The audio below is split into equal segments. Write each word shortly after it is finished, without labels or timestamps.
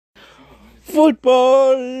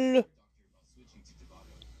Football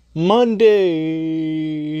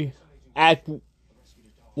Monday at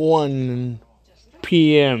 1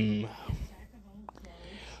 p.m.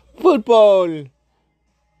 Football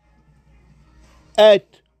at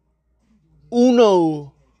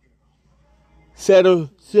 1:00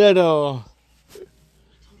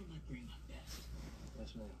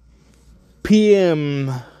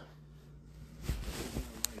 p.m.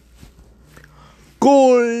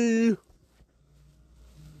 Goal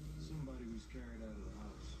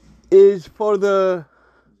is for the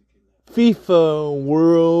FIFA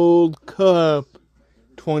World Cup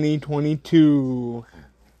 2022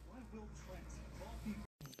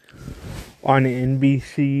 on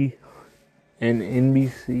NBC and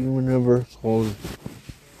NBC Universal. If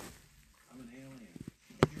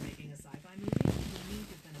you're making a sci-fi movie, you need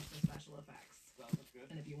to finish the special effects.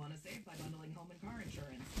 And if you want to save by bundling home and car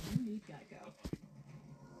insurance, you need Geico.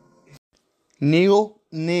 Neil.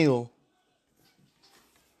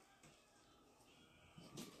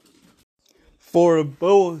 For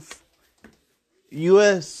both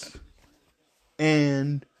U.S.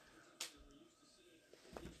 and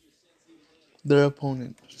their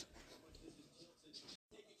opponents.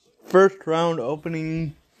 First round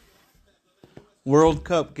opening World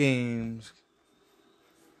Cup games.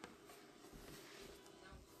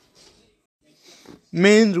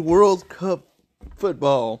 Men's World Cup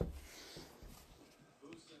football.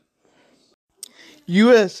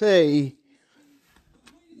 USA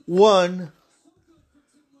won.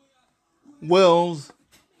 Wales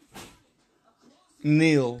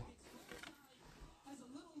 0.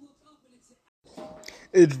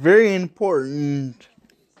 It's very important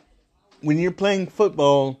when you're playing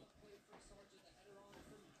football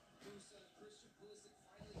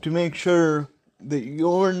to make sure that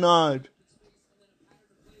you're not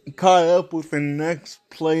caught up with the next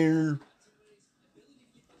player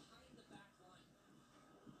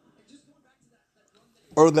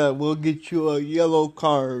or that will get you a yellow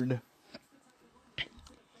card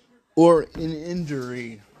or an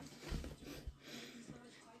injury.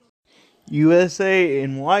 USA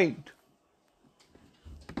in white,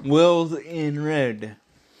 Wales in red.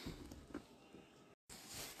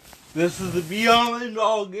 This is the be-all and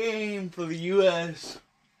end-all game for the U.S.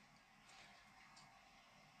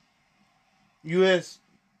 U.S.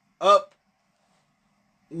 up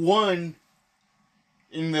 1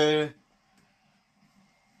 in the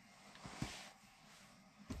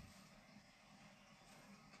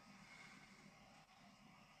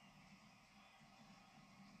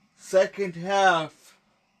second half.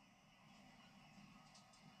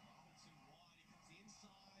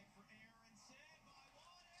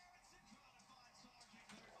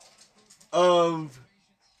 Of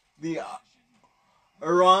the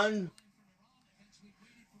Iran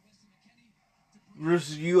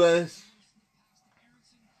versus U.S.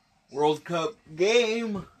 World Cup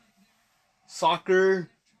game, soccer.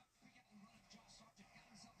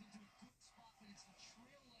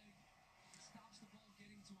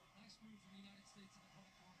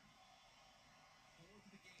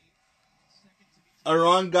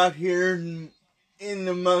 Iran got here in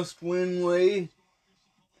the must-win way.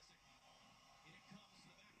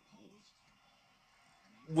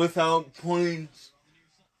 Without points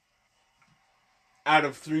out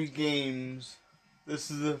of 3 games. This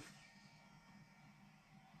is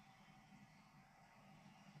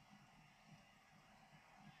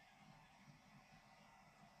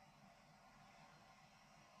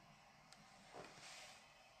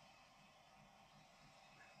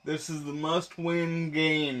the must-win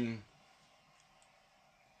game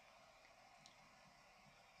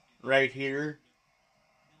right here.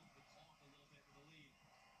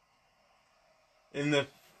 In the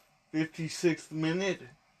 56th minute.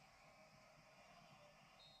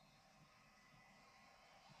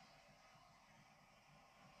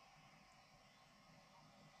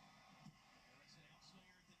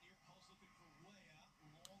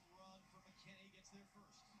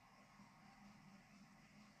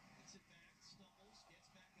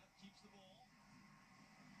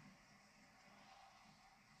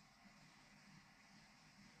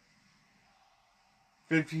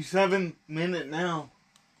 '57th minute now.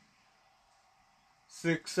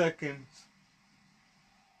 6 seconds.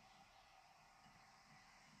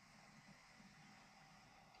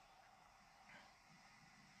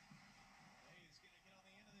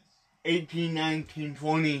 '18, 19,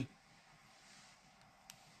 20.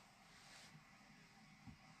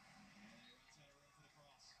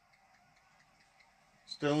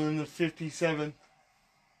 Still in the 57th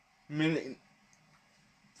minute.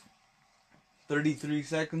 33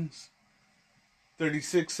 seconds.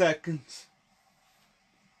 36 seconds.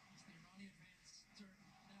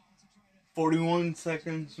 41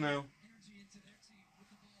 seconds now.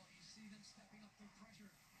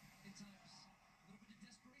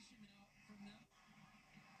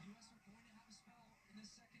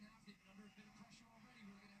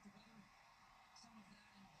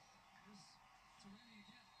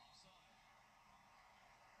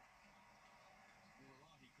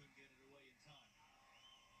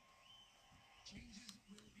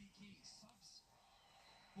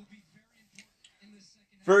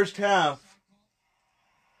 First half.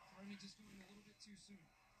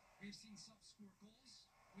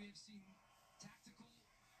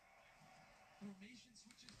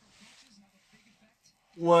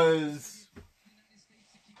 Was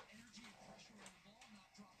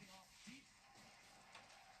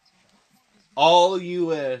all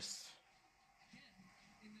U.S.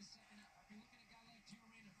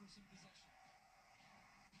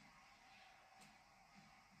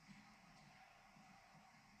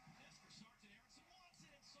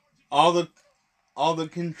 All the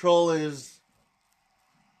control is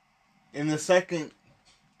in the second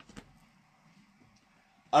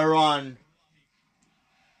are on.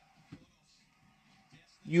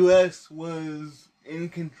 U.S. was in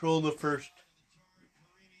control the first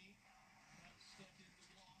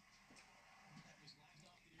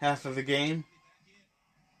half of the game.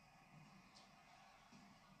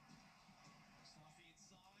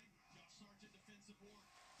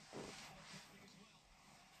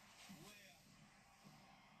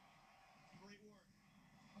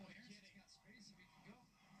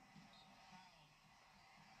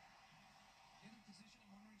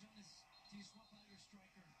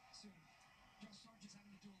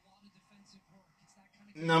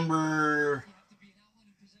 Number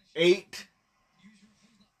 8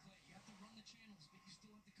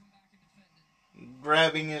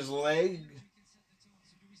 grabbing his leg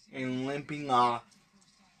and limping off,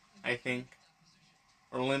 I think,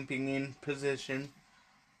 or limping in position.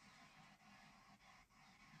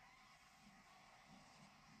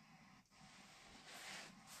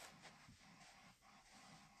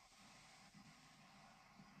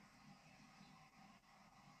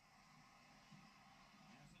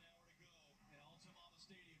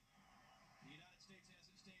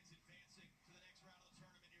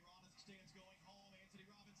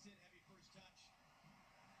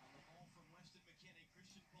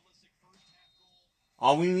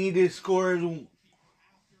 All we need to score is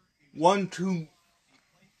 1-2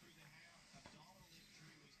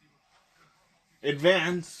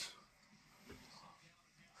 advance,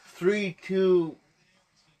 3-2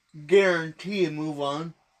 guarantee a move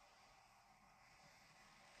on.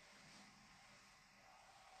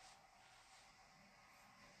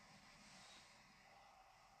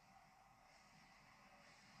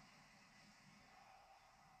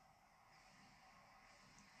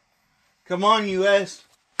 Come on, U.S.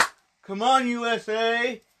 Come on,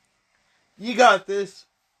 USA. You got this.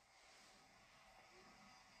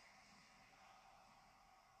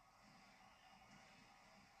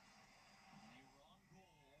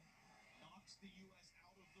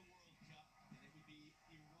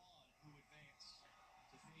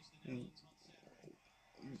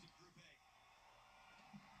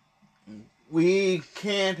 We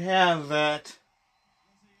can't have that.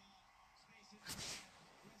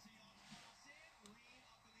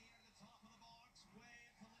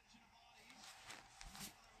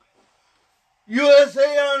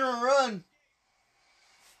 USA on a run.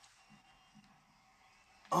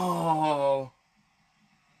 Oh.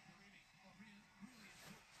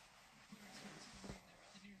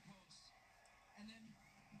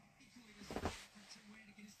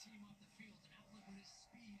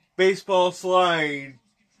 Baseball slide.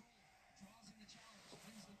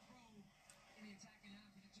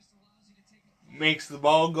 Makes the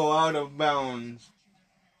ball go out of bounds.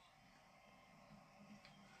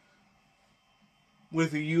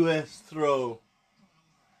 With a U.S. throw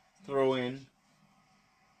in.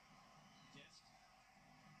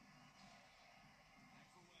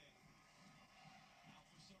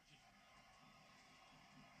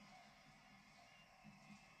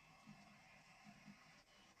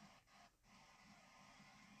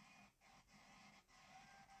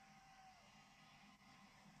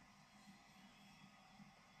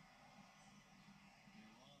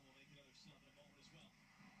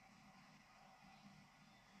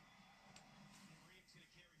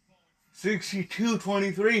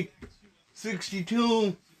 (62-23).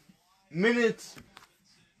 62 minutes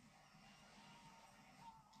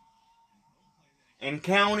and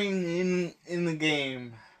counting in the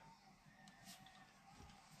game.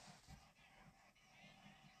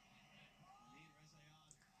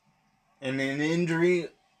 And an injury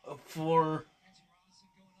for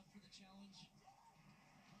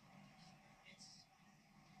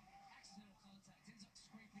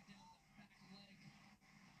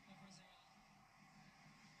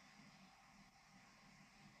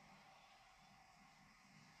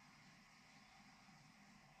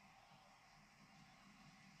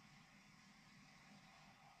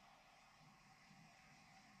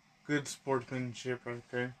good sportsmanship right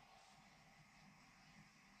there.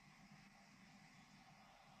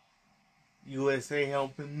 USA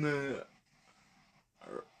helping the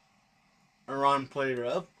Iran player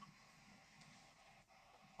up.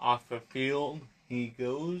 Off the field he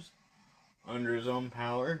goes under his own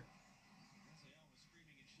power.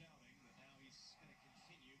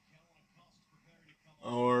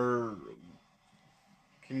 Or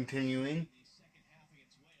continuing.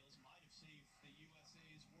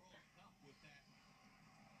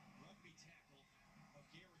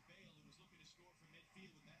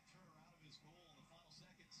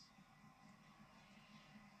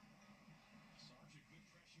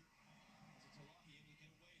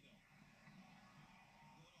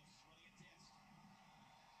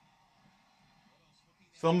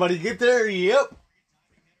 Somebody get there. Yep.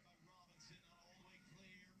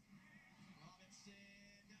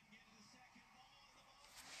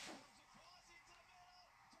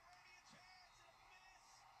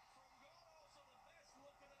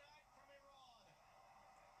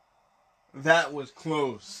 That was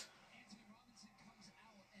close.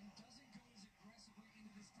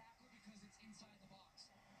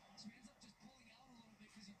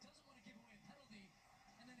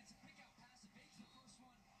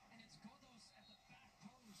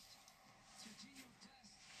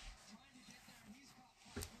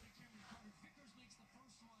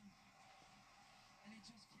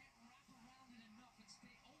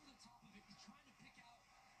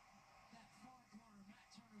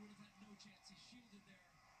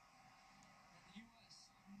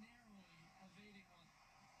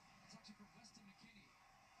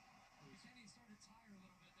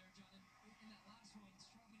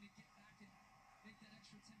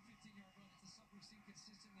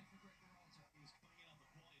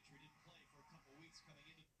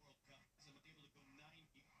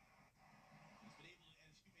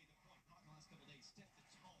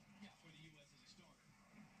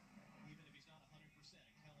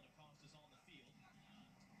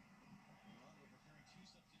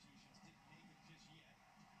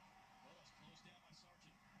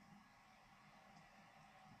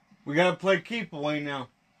 We gotta play keep away now.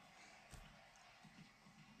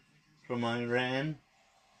 From Iran.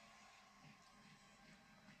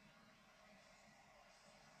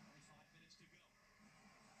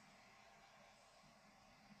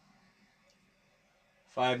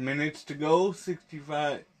 Five minutes to go.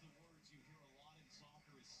 65.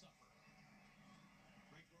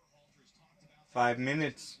 5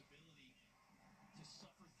 minutes.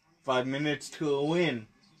 5 minutes to a win.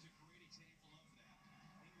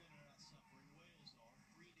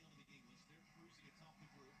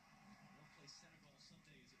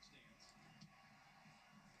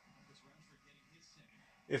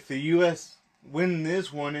 If the U.S. win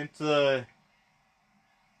this one, it's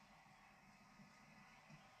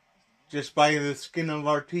just by the skin of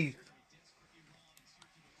our teeth.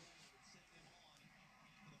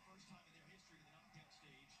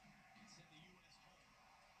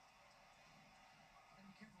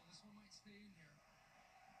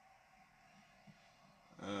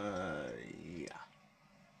 Yeah.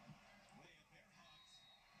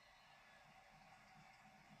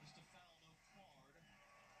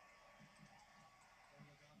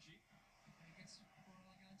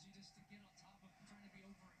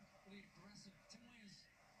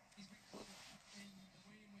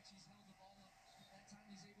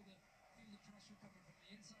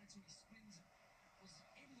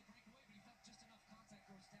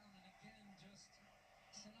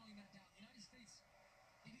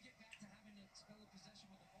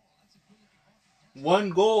 One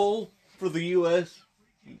goal for the U.S.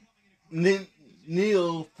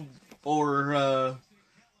 Nil for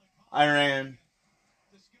Iran.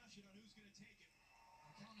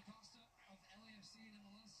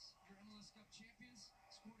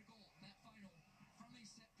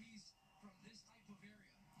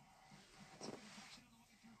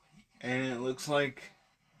 And it looks like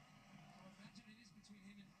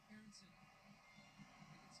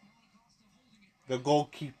the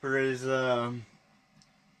goalkeeper is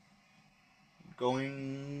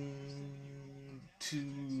going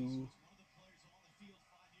to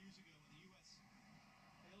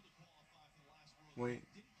wait.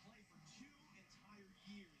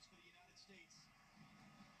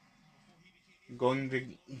 going to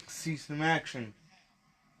see some action.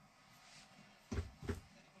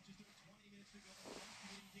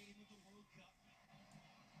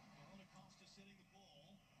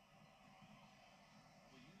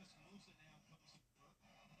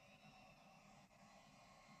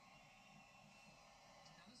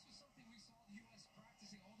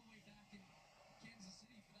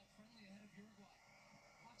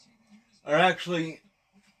 Or actually,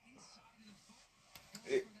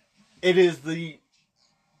 it is the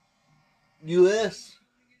U.S.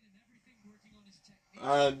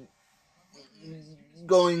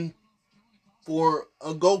 Going for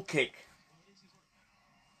a goal kick.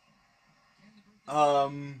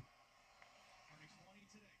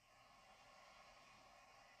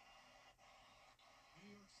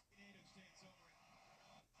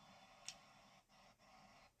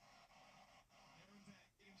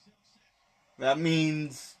 That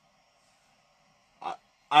means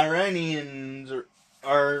Iranians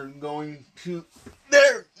are going to...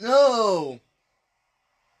 There! No!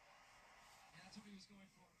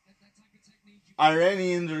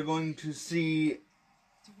 Iranians are going to see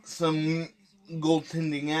some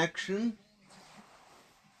goaltending action.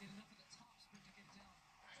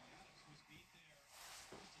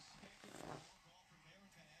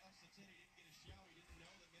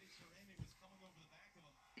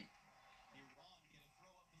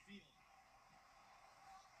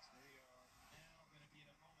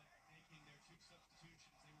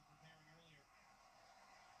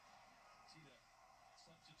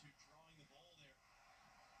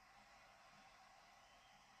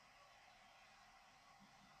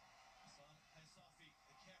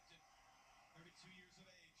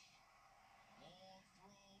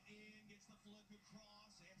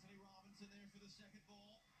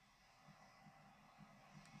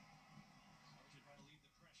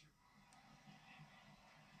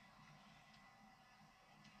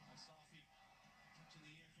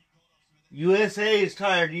 USA is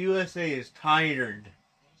tired. USA is tired.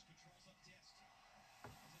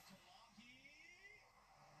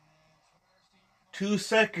 Two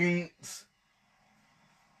seconds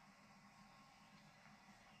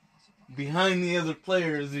behind the other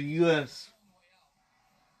player is the U.S.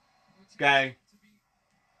 guy.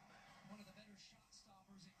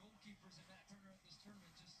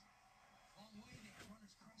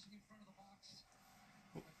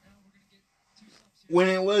 When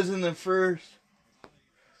it was in the first,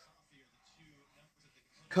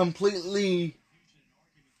 completely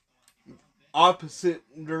opposite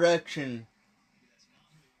direction.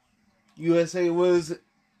 USA was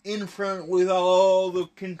in front with all the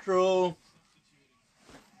control.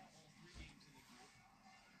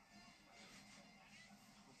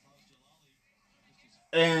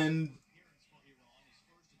 And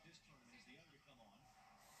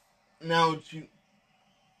now it's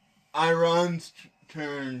Iran's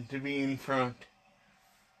turn to be in front.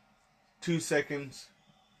 2 seconds.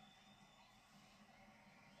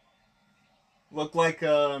 Look like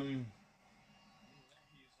the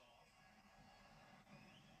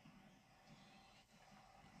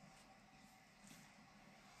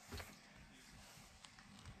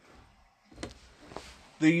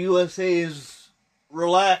USA is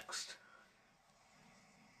relaxed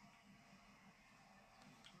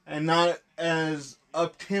and not as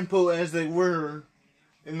up-tempo as they were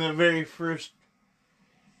in the very first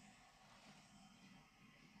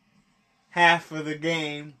half of the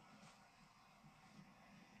game.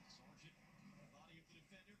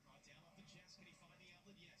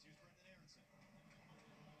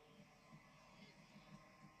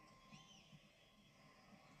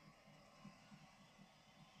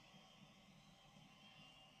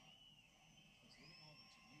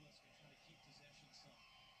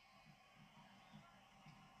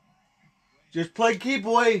 Just play keep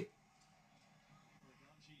away.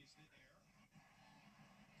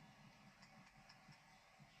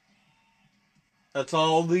 That's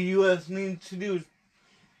all the U.S. needs to do is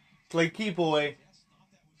play keep away.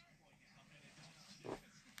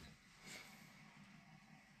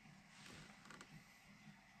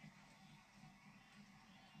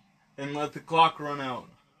 And let the clock run out.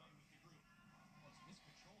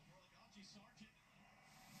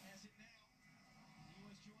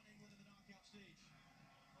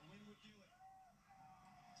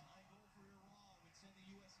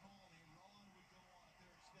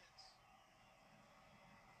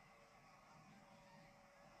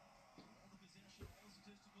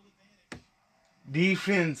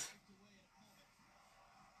 Defense.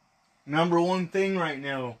 Number one thing right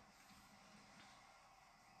now.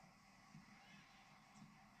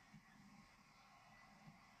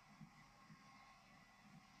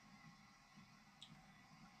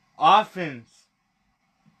 Offense.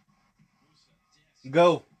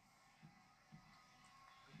 Go.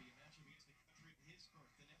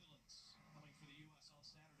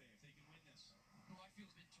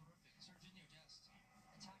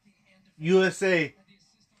 USA.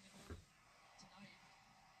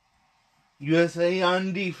 USA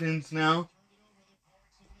on defense now.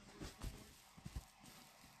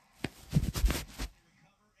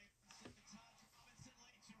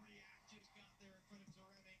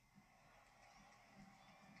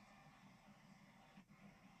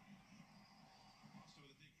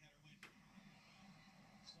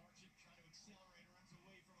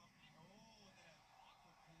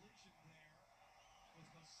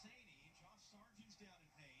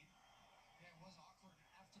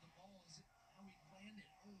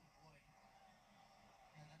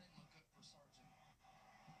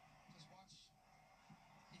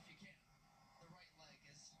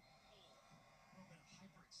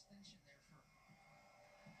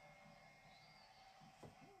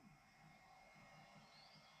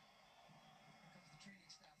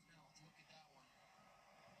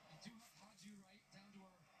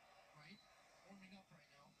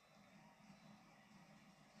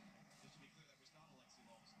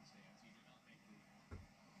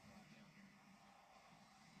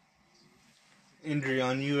 Injury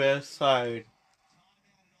on U.S. side.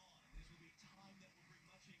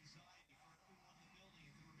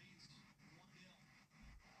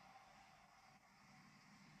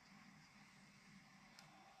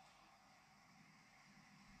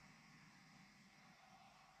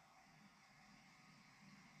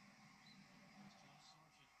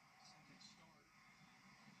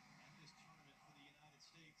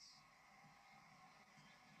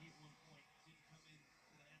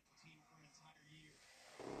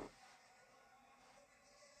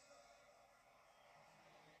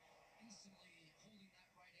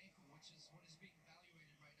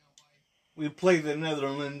 We play the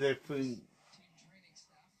Netherlands if we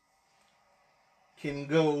can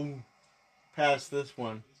go past this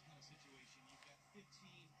one.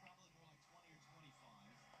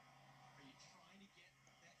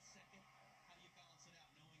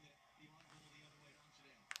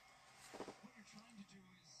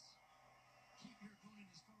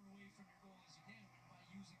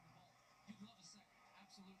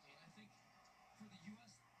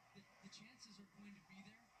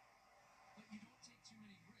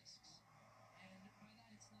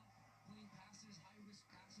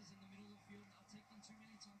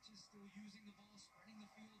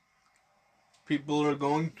 People are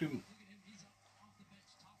going to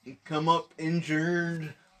come up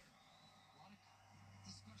injured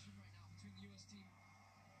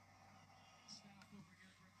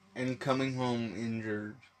and coming home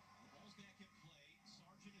injured.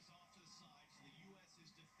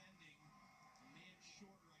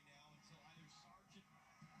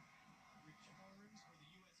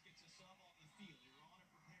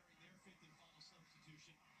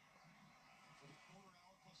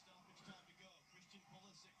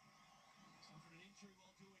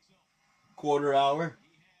 Quarter hour.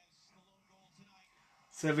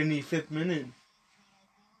 75th minute.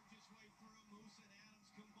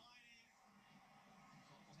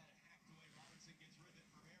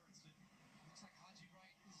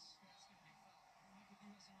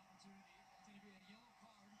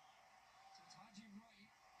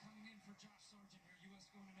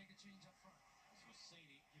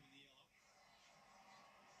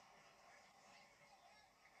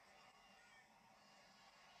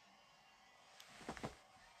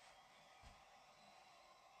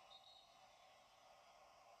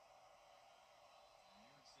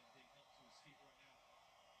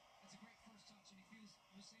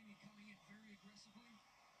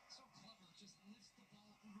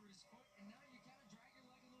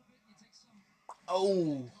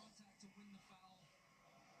 Oh,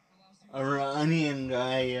 Iranian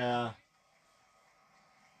guy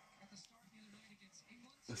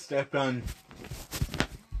stepped on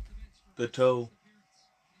the toe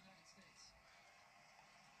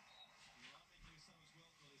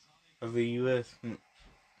of a U.S.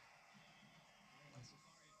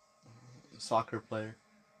 soccer player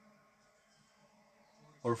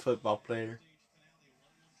or football player.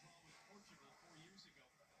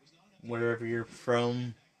 Wherever you're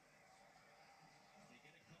from,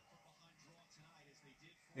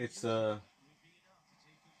 it's got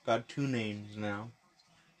two names now.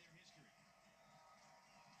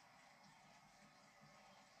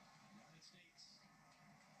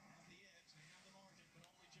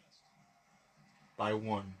 By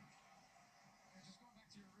one.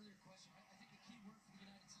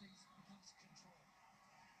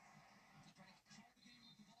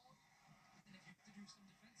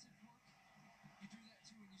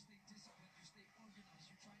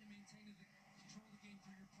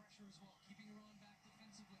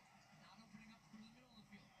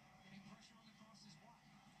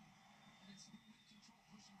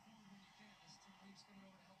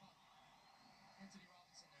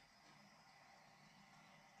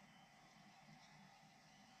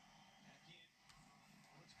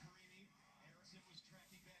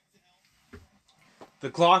 The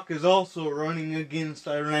clock is also running against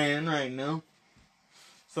Iran right now,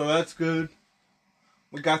 so that's good.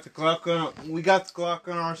 We got the clock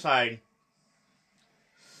on our side.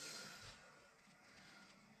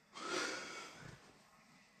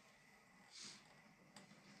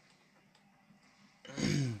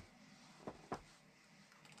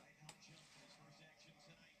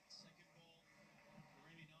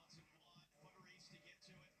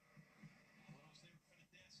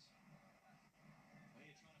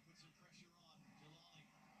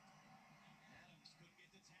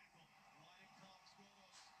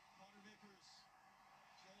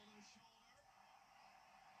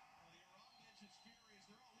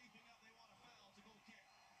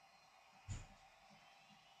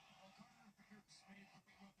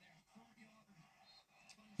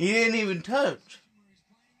 He didn't even touch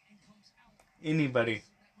anybody.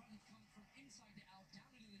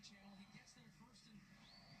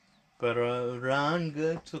 But Iran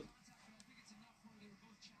good to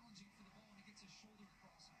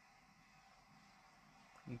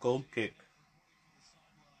goal kick.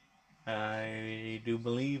 I do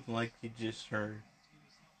believe, like you just heard.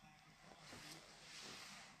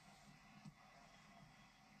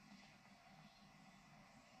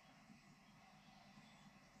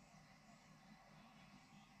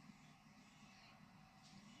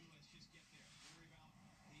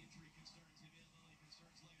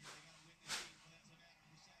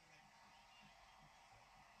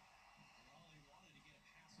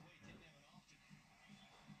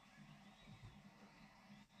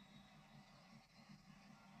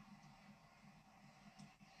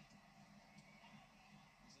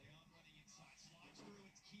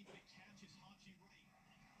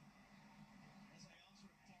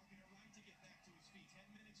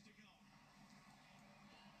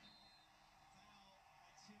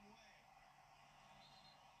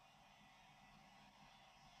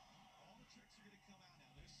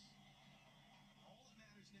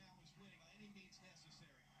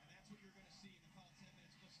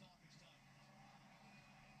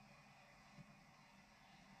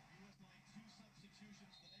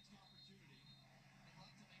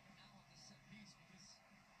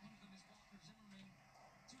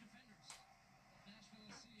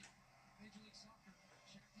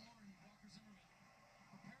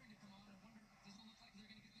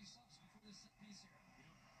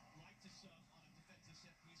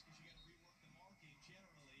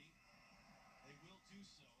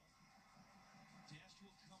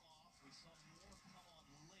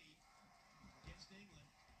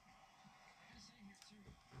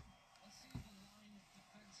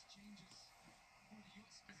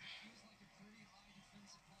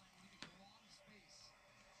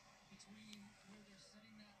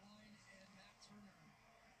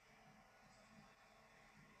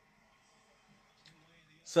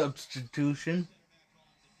 Substitution.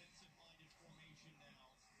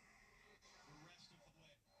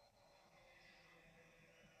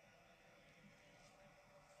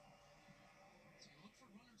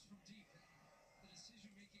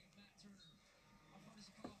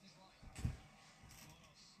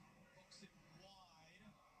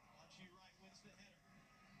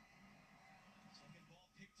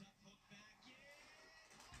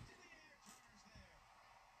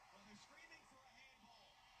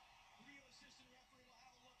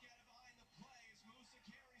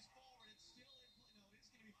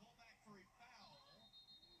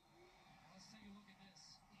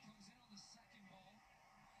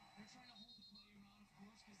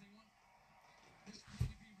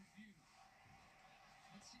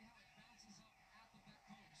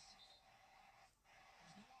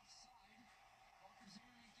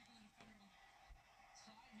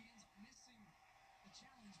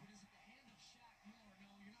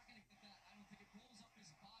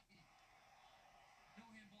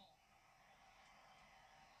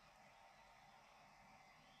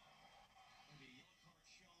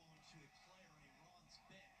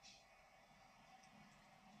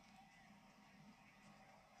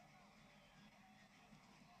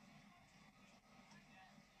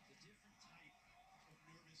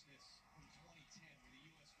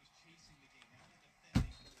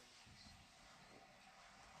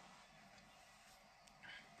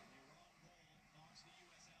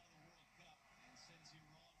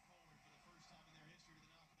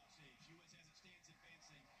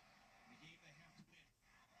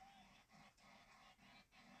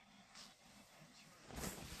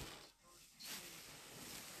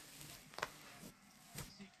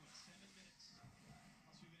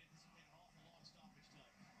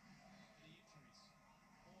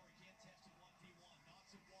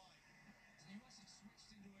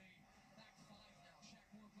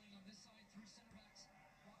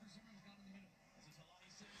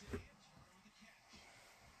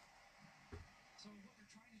 So what they're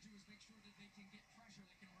trying to do is make sure that they can get pressure,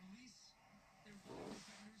 they can release their wide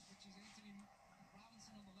defenders, which is Anthony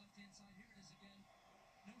Robinson on the left-hand side. Here it is again.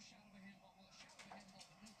 No shot of a handball. Well, a shot of a handball,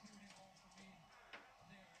 but no clear handball for me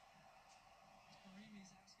there. Karimi's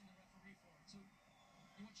asking the referee for it. So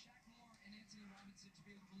you want Shaq Moore and Anthony Robinson to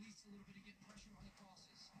be able to release a little bit and get pressure on the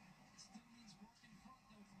crosses. It still needs work in front,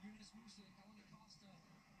 though, from Yunus Musa and Helena Costa.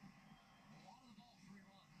 A lot of the ball for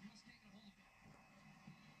Iran. U.S. can't get a hold of it.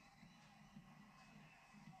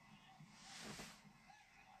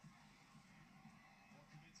 Or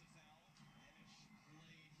commits a foul. Manish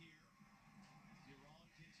played here. Iran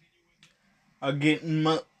continue with it. Again,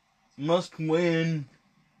 must win.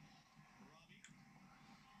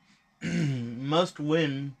 Must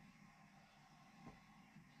win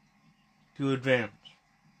to advance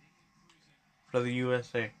for the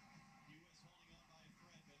USA.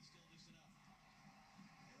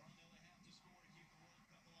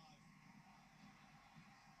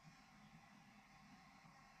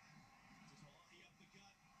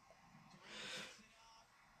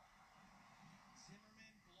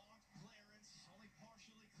 Zimmerman blocked clearance, only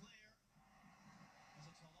partially clear. As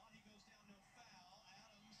a Talahi goes down, no foul.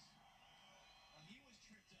 Adams, he was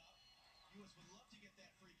tripped up. U.S. would love to get that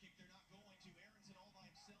free kick. They're not going to. Aronson all by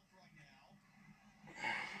himself right now. Around,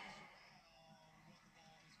 but the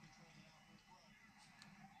ball is controlled and out for a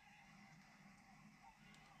throw.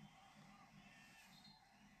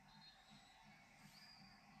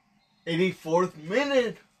 84th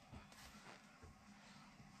minute.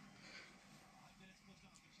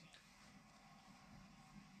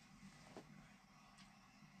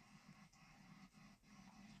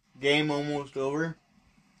 Game almost over.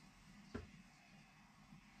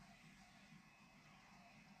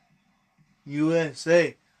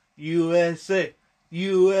 USA, USA,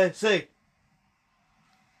 USA.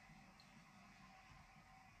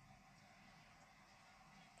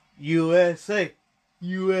 USA,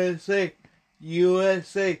 USA,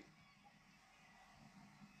 USA. It's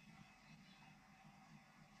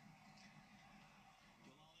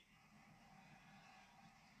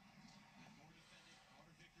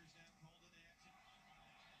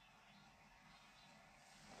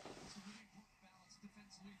a really important balance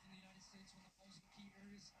defensively for the United States when the ball's in key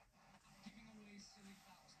areas. Not giving away silly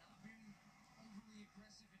fouls, not being overly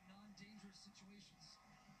aggressive in non-dangerous situations.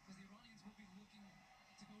 Because the Iranians will be looking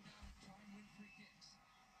to go down and try and win free kicks.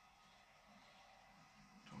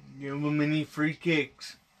 Give them any free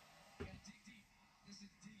kicks. You gotta dig deep. This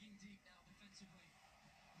is digging deep now defensively.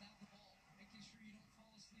 Without the ball, making sure you don't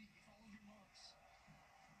fall asleep, you follow your marks.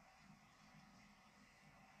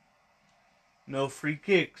 No free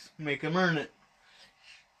kicks. Make them earn it.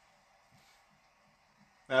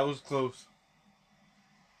 That was close.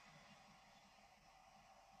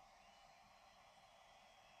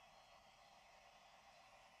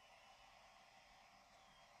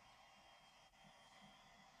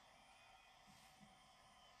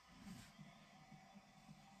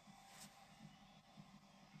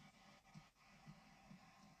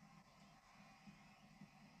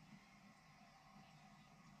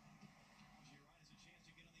 Giroud has a chance to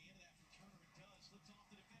get on the end of that from Turner. It does. Slips off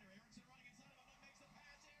the defender. Aronson running inside of him. Makes the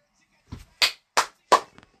pass. Aronson gets it back.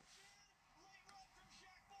 Late run from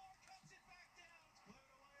Shaq Moore. Cuts it back down. It's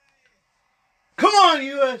cleared away. Come on,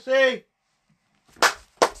 USA.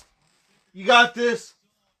 You got this.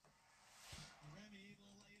 Remy able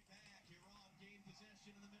to lay it back. Iran gained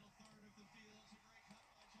possession in the middle third of the field. It's a great cut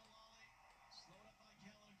by Jalali. Slowed up by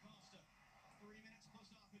Helena Costa. 3 minutes plus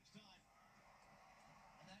stoppage time.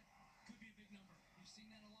 And that could be a big number. We've seen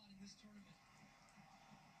that a lot in this tournament.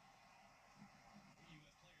 The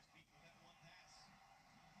U.S. players beat with that one pass.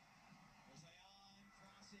 Zayan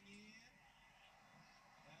crossing in.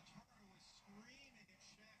 Now Turner was screaming at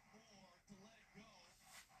Shaq Moore to let it go.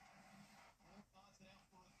 Moore nods it out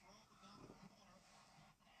for a throw, but not in the corner.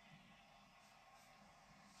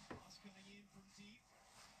 Cross coming in from deep.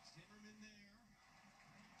 Zimmerman there.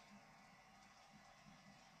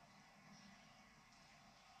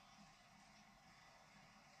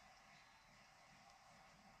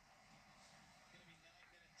 Going to be 9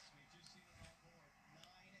 minutes. We've just seen it on board.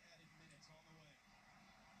 9 added minutes on the way.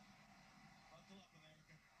 Buckle up,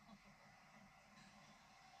 America. Oh, boy.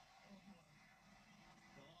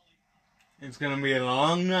 Galali. It's going to be a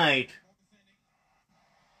long night. More defending.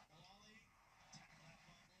 Galali. Tackle out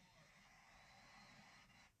by Moore.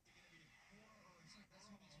 Is it going to be a corner or a that's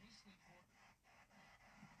what he's whistling for. Galali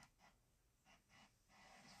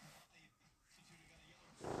substituted, got a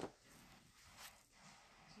yellow card.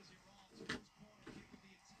 This is Iran's first corner kick of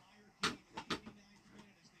the entire game in the 89th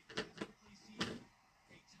minute as they desperately seek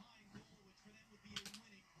a tying goal, which for them would be a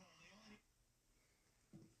winning goal. They only need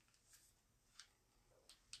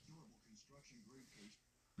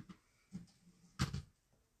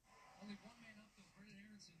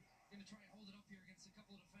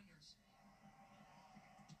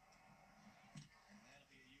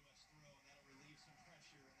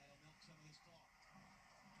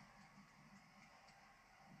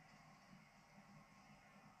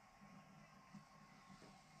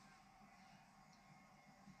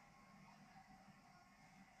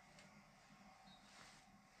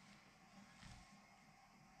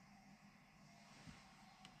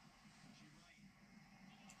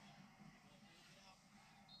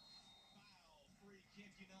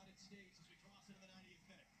States as we cross into the 90th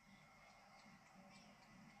minute.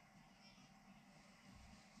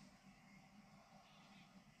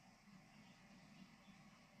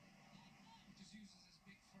 Just uses his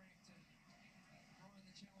big frame to draw in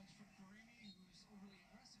the challenge from Karimi, who's overly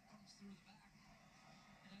aggressive, comes through the back.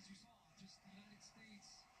 And as you saw, just the United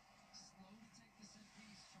States slow to take the set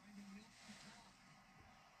piece, trying to milk the clock.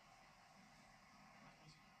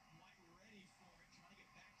 Wasn't quite ready for it, trying to get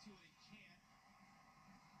back to it and can't.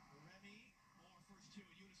 Remy, more first two,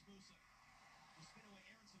 and Yunus Musa will spin away.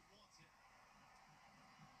 Aronson wants it.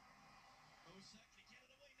 Musa, can he get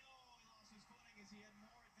it away? No, he lost his footing as he had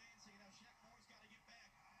more advancing. Now Shaq Moore's got to get back.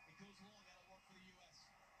 It goes long, that'll work for the U.S.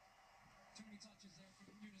 Too many touches there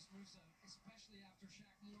from Yunus Musa, especially after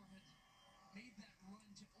Shaq Moore had made that run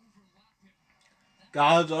to overlap him.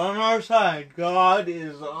 God's on our side. God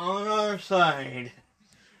is on our side.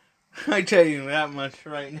 I tell you that much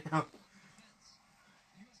right now. Defense.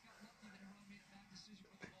 The U.S. got lucky that Iran made a bad decision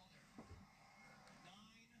with the ball there. 9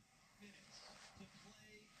 minutes to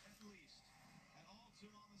play at least at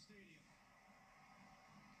Al-Tirana Stadium.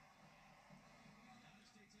 United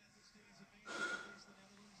States as it stands advancing to face the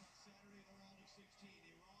Netherlands on Saturday in the round of 16.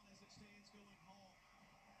 Iran as it stands going home.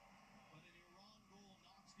 But an Iran goal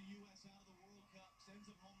knocks the U.S. out of the World Cup, sends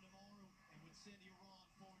them home tomorrow, and would send Iran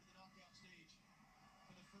forward to the knockout stage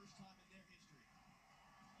for the first time in their history.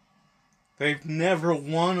 They've never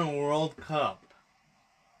won a World Cup. It's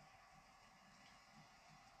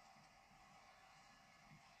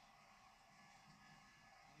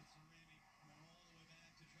Remy coming all the way back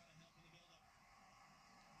to try to help in the build-up.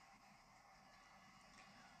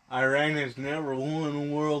 Iran has never won a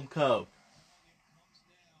World Cup. It comes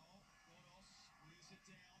now. Godos lays it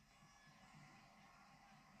down.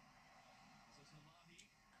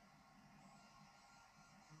 Zalahi.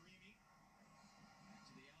 Karimi. Back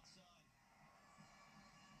to the outside. Zayan.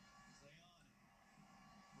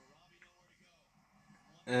 Farabi nowhere to go.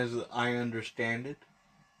 As I understand it.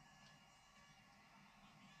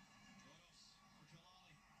 Godos for Jalali.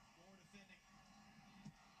 More defending.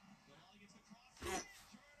 Jalali gets the cross.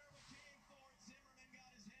 Turner with King for it. Zimmerman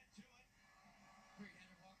got his head to it. Great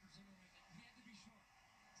header, Walker Zimmerman. He had to be short.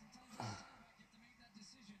 Sometimes as a center back, you have to make that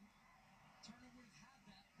decision. Turner would have had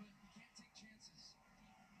that, but you can't take chances.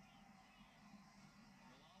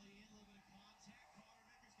 Jalali in, a little bit of contact. Carter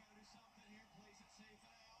Vickers got to do something here. Plays it safe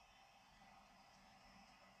and out.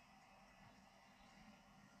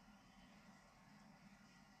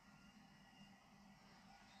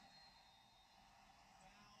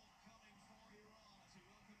 Foul coming for Iran as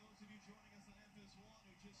we welcome those of you joining us on FS1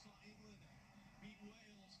 who just saw England beat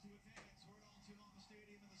Wales to advance. We're at Al-Tirana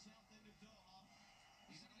Stadium in the south end of Doha.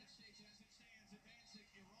 The United States as it stands advancing.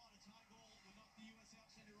 Iran, a tie goal would knock the U.S. out,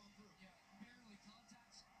 send Iran through. Yeah, barely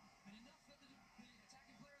contacts, and enough that the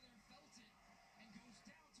attacking player there felt it and goes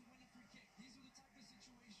down to win a free kick. These are the type of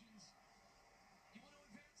situations you want to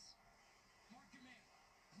advance. Mark your man.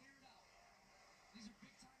 Clear it out. These are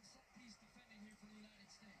big-time set-piece defending here for the United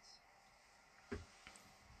States.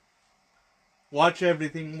 Watch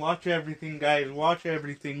everything, guys. Watch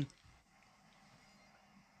everything.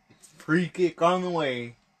 Free kick on the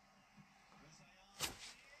way.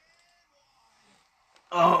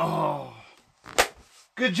 Oh.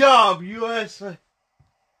 Good job, US. That's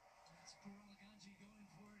Kuralaganji going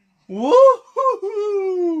for it. And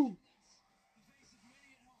Woo-hoo-hoo. the face of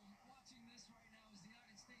many at home watching this right now is the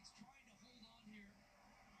United States trying to hold on here.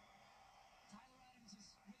 Tyler Adams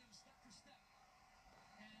is with him step for step.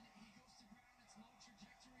 And he goes to ground. It's low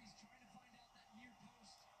trajectory. He's trying to find out that near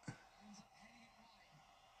post. Ends up heading it wide.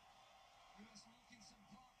 U.S. milking some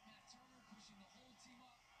clock. Matt Turner pushing the whole team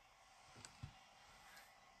up.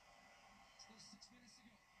 Still 6 minutes to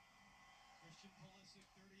go. Christian Pulisic,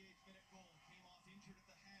 38th minute goal. Came off injured at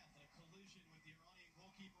the half in a collision with the Iranian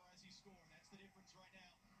goalkeeper as he scored. That's the difference right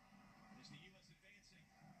now. As the U.S. advancing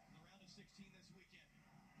in the round of 16 this weekend.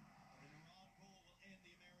 But an Iran goal will end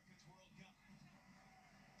the Americans' World Cup. Eddie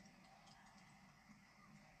Taremi, their star forward. It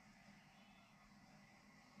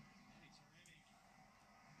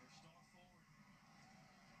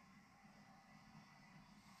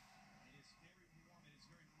is very warm. It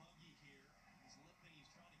is very muggy here. He's limping. He's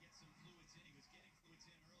trying to get some fluids in. He was getting fluids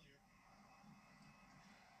in earlier.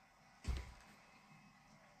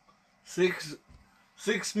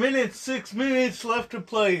 6 minutes left to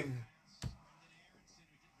play. Brendan Aronson,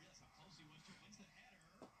 we didn't realize how close he was to it. Wins the header.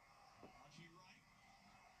 Haji Wright.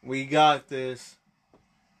 We got this.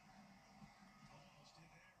 Almost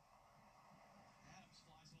in there. Adams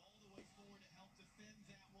flies all the way forward to help defend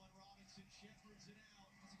that one. Robinson shepherds it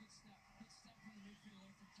out. That's a good step. Good step from the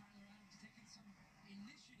midfielder from Tyler Adams, taking some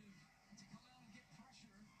initiative to come out and get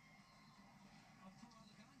pressure.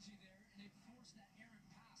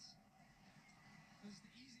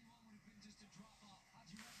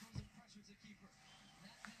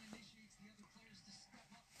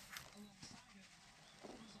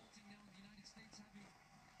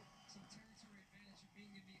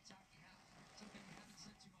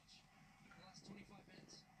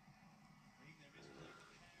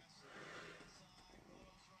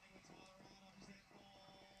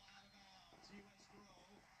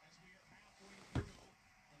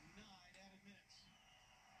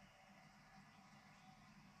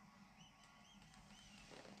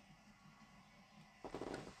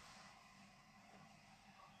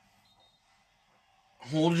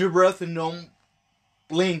 hold your breath and don't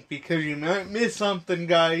blink because you might miss something,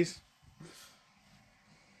 guys.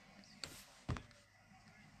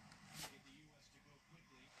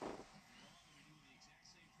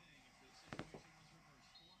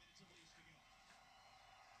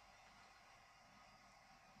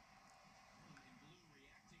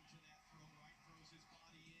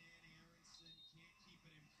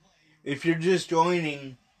 If you're just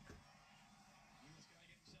joining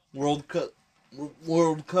World Cup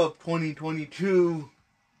 2022,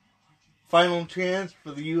 final chance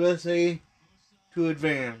for the USA to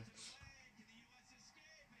advance.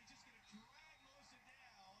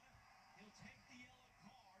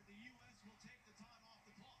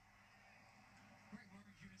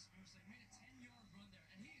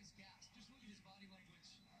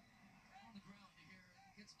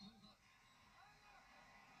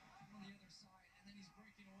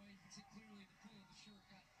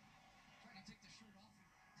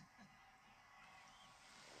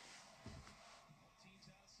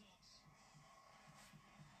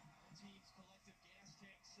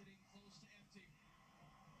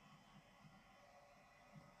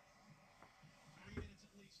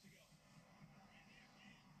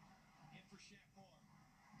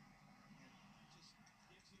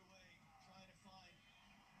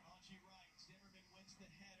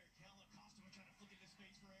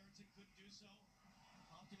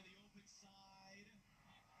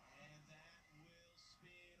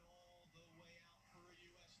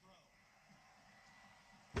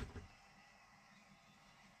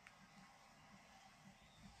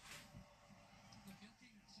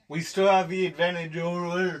 We still have the advantage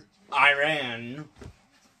over Iran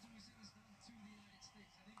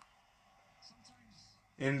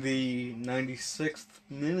in the 96th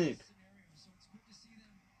minute.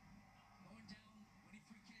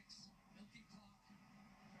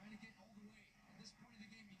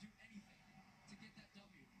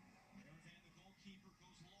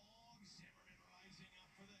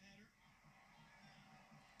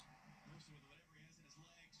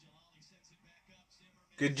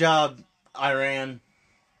 Good job, Iran.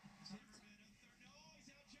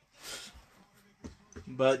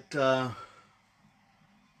 But,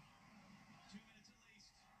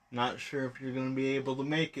 not sure if you're going to be able to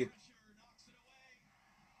make it.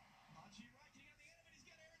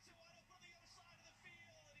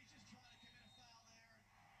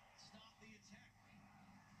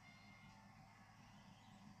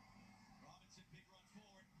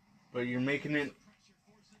 But you're making it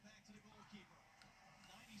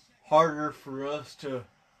harder for us to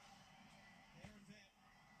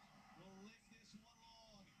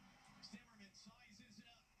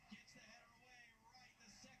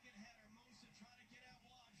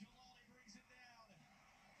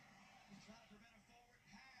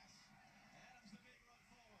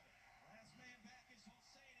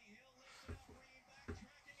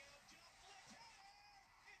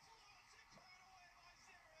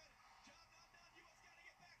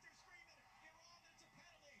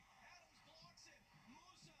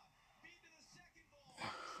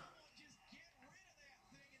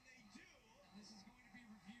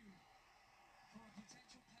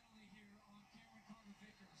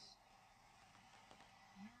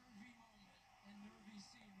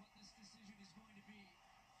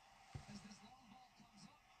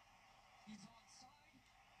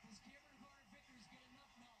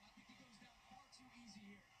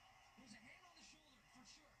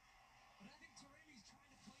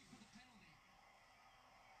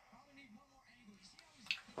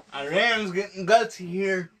Iran's getting gutsy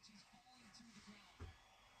here.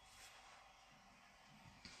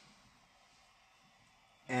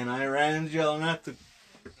 And Iran's yelling at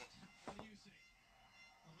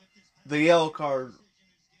the yellow card.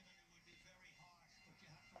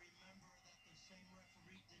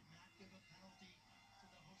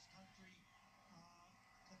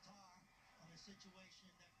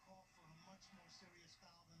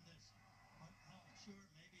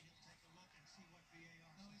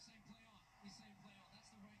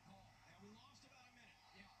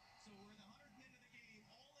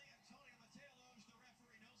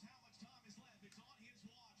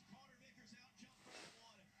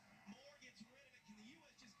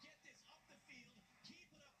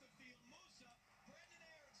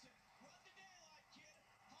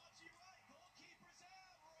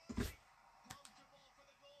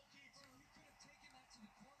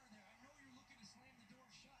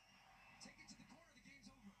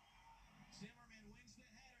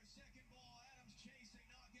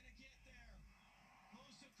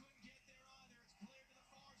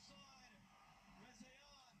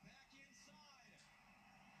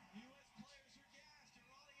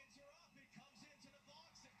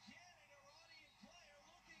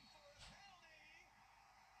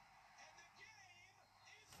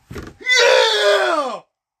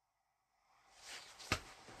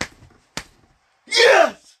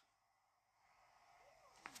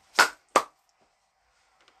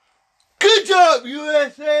 Good job,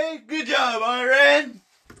 USA. Good job, Iran.